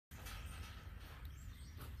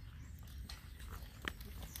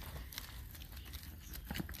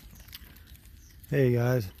Hey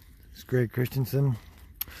guys, it's Greg Christensen,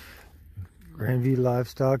 Grandview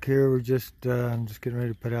Livestock here. We're I'm just getting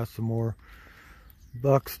ready to put out some more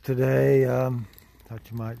bucks today.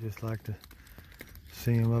 Thought you might just like to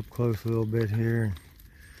see them up close a little bit here and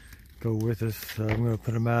go with us. I'm going to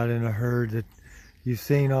put them out in a herd that you've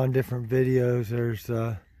seen on different videos. There's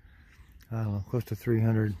I don't know, close to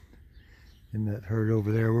 300 in that herd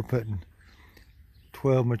over there. We're putting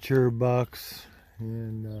 12 mature bucks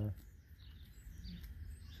and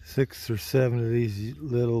 6 or 7 of these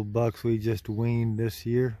little bucks we just weaned this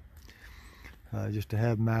year, just to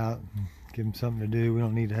have them out and give them something to do. We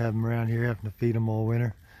don't need to have them around here having to feed them all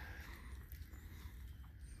winter.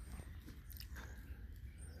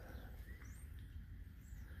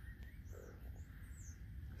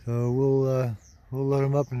 So we'll load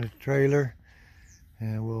them up in the trailer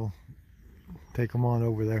and we'll take them on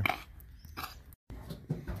over there.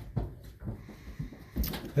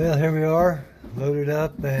 Well, here we are, loaded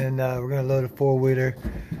up, and we're going to load a 4-wheeler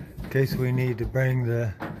in case we need to bring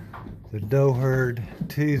the doe herd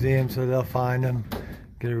to them so they'll find them,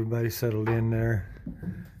 get everybody settled in there.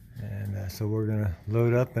 And so we're going to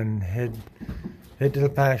load up and head to the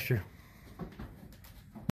pasture.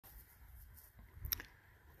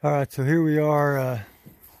 All right, so here we are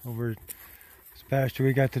over this pasture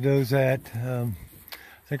we got the does at.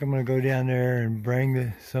 I think I'm going to go down there and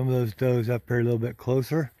bring some of those does up here a little bit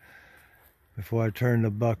closer before I turn the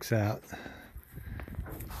bucks out.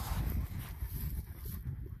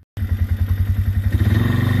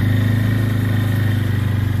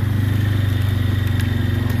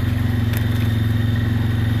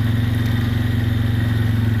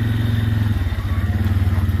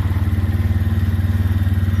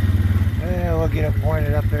 And we'll get them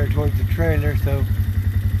pointed up there towards the trailer so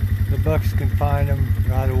the bucks can find them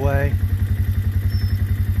right away.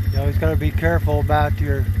 You always got to be careful about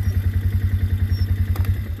your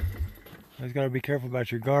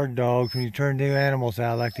guard dogs when you turn new animals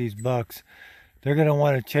out like these bucks. They're going to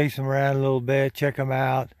want to chase them around a little bit, check them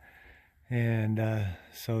out, and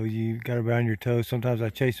so you got to be on your toes. Sometimes I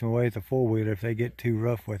chase them away with the 4-wheeler if they get too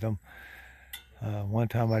rough with them. One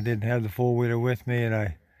time I didn't have the 4-wheeler with me,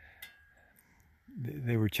 and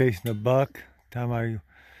they were chasing a buck. The time I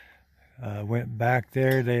went back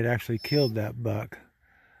there, they had actually killed that buck.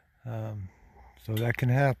 So that can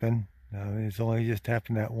happen. It's only just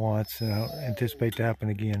happened that once, and I don't anticipate to happen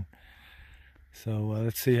again. So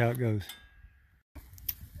let's see how it goes.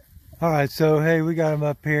 All right, so hey, we got them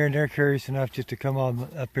up here, and they're curious enough just to come on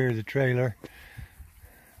up here to the trailer.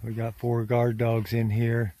 We got 4 guard dogs in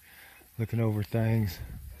here looking over things.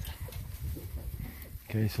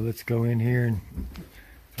 Okay, so let's go in here and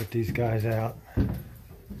put these guys out.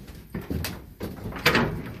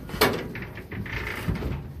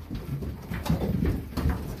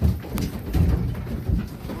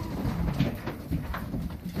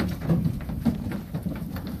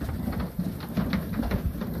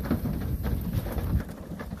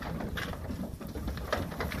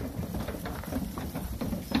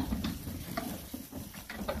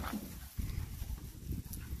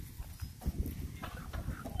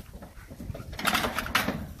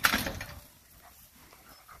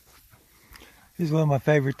 This is one of my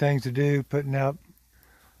favorite things to do, putting out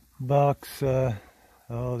bucks. They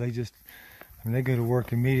go to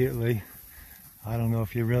work immediately. I don't know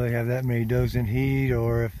if you really have that many does in heat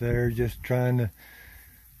or if they're just trying to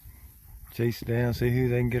chase down, see who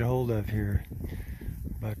they can get a hold of here.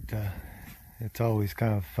 But it's always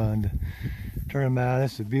kind of fun to turn them out.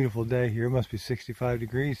 It's a beautiful day here. It must be 65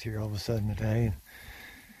 degrees here all of a sudden today.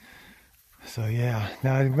 So yeah,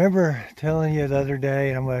 now I remember telling you the other day,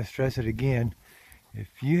 and I'm going to stress it again, if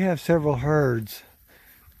you have several herds,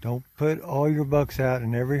 don't put all your bucks out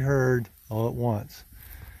in every herd all at once.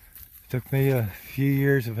 It took me a few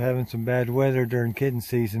years of having some bad weather during kidding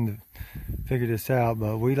season to figure this out,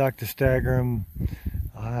 but we like to stagger them,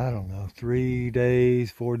 I don't know, 3 days,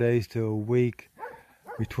 4 days to a week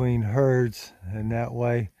between herds, and that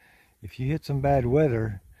way, if you hit some bad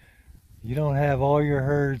weather, you don't have all your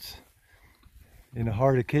herds in the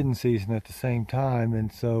heart of kidding season at the same time. And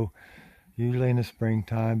so usually in the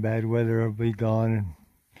springtime, bad weather will be gone in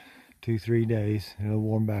 2-3 days and it'll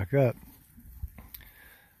warm back up.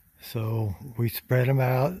 So we spread them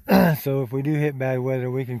out. So if we do hit bad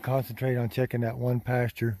weather, we can concentrate on checking that one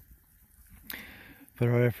pasture, put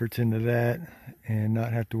our efforts into that, and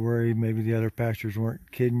not have to worry maybe the other pastures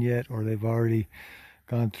weren't kidding yet, or they've already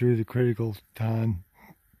gone through the critical time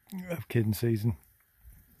of kidding season.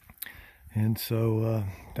 And so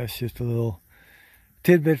that's just a little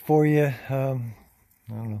tidbit for you. I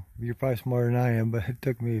don't know, you're probably smarter than I am, but it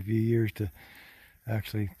took me a few years to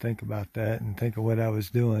actually think about that and think of what I was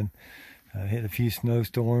doing. Hit a few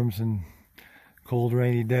snowstorms and cold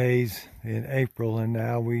rainy days in April, and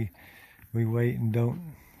now we wait and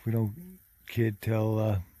we don't kid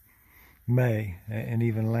till May, and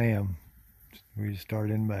even lamb we start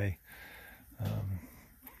in May.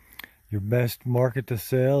 Your best market to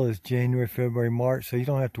sell is January, February, March, so you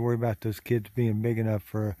don't have to worry about those kids being big enough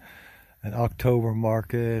for an October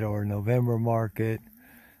market or November market.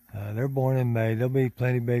 They're born in May. They'll be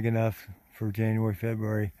plenty big enough for January,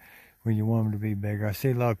 February when you want them to be bigger. I see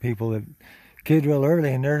a lot of people that kid real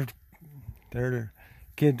early, and their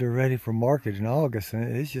kids are ready for market in August,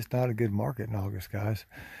 and it's just not a good market in August, guys.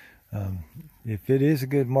 If it is a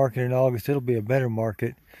good market in August, it'll be a better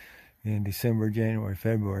market in December, January,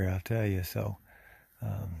 February, I'll tell you. So,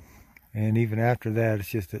 and even after that, it's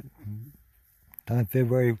just that time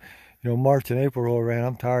February, March and April roll around,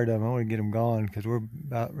 I'm tired of them. I want to get them gone because we're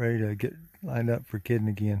about ready to get lined up for kidding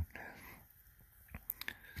again.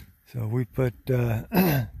 So we put some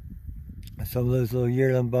of those little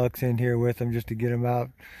yearling bucks in here with them just to get them out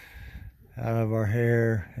of our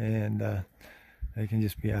hair, and they can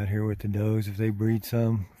just be out here with the does. If they breed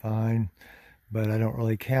some, fine, but I don't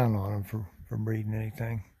really count on them for breeding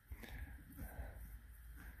anything.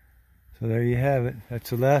 So there you have it. That's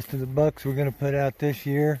the last of the bucks we're going to put out this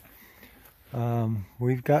year.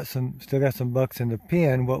 We've got still got some bucks in the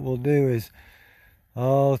pen. What we'll do is,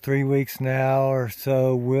 3 weeks now or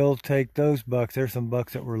so, we'll take those bucks. There's some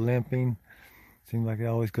bucks that were limping. Seems like they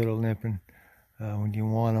always go to limping when you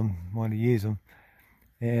want to use them.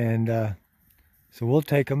 And so we'll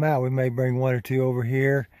take them out. We may bring one or two over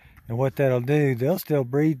here. And what that'll do, they'll still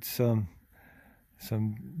breed some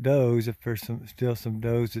does if there's still some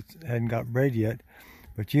does that hadn't got bred yet.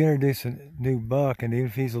 But you introduce a new buck, and even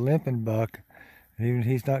if he's a limping buck, and even if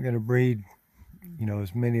he's not going to breed,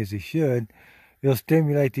 as many as he should, it'll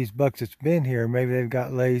stimulate these bucks that's been here. Maybe they've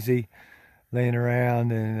got lazy, laying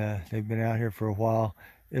around, and they've been out here for a while.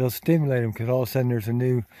 It'll stimulate them because all of a sudden there's a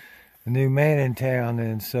new man in town,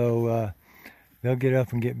 and so they'll get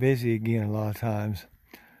up and get busy again a lot of times.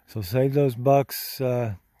 So save those bucks.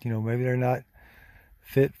 Maybe they're not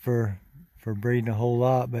fit for breeding a whole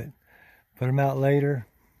lot, but put them out later.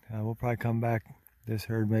 We'll probably come back this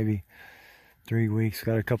herd maybe 3 weeks.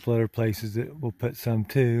 Got a couple other places that we'll put some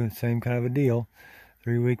too. Same kind of a deal.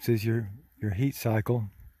 3 weeks is your heat cycle,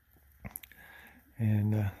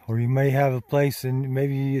 and or you may have a place and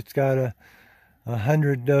maybe it's got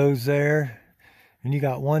 100 does there, and you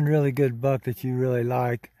got one really good buck that you really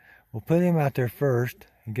like. We'll put him out there first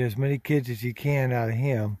and get as many kids as you can out of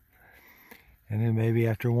him, and then maybe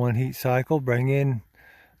after one heat cycle bring in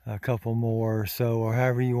a couple more or so, or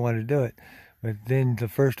however you want to do it. But then the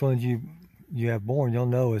first ones you have born, you'll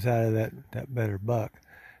know is out of that better buck,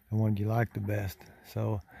 the one you like the best.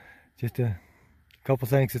 So just a couple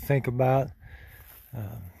things to think about.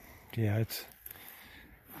 Yeah, it's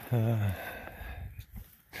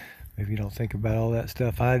maybe you don't think about all that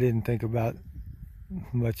stuff. I didn't think about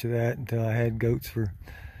much of that until I had goats for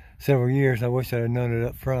several years. I wish I'd have known it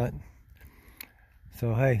up front.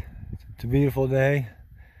 So hey, it's a beautiful day.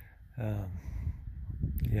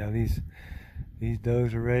 Yeah, these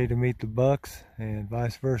does are ready to meet the bucks, and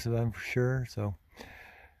vice versa, I'm for sure. So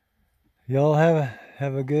y'all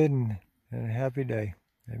have a good and a happy day.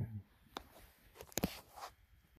 Amen.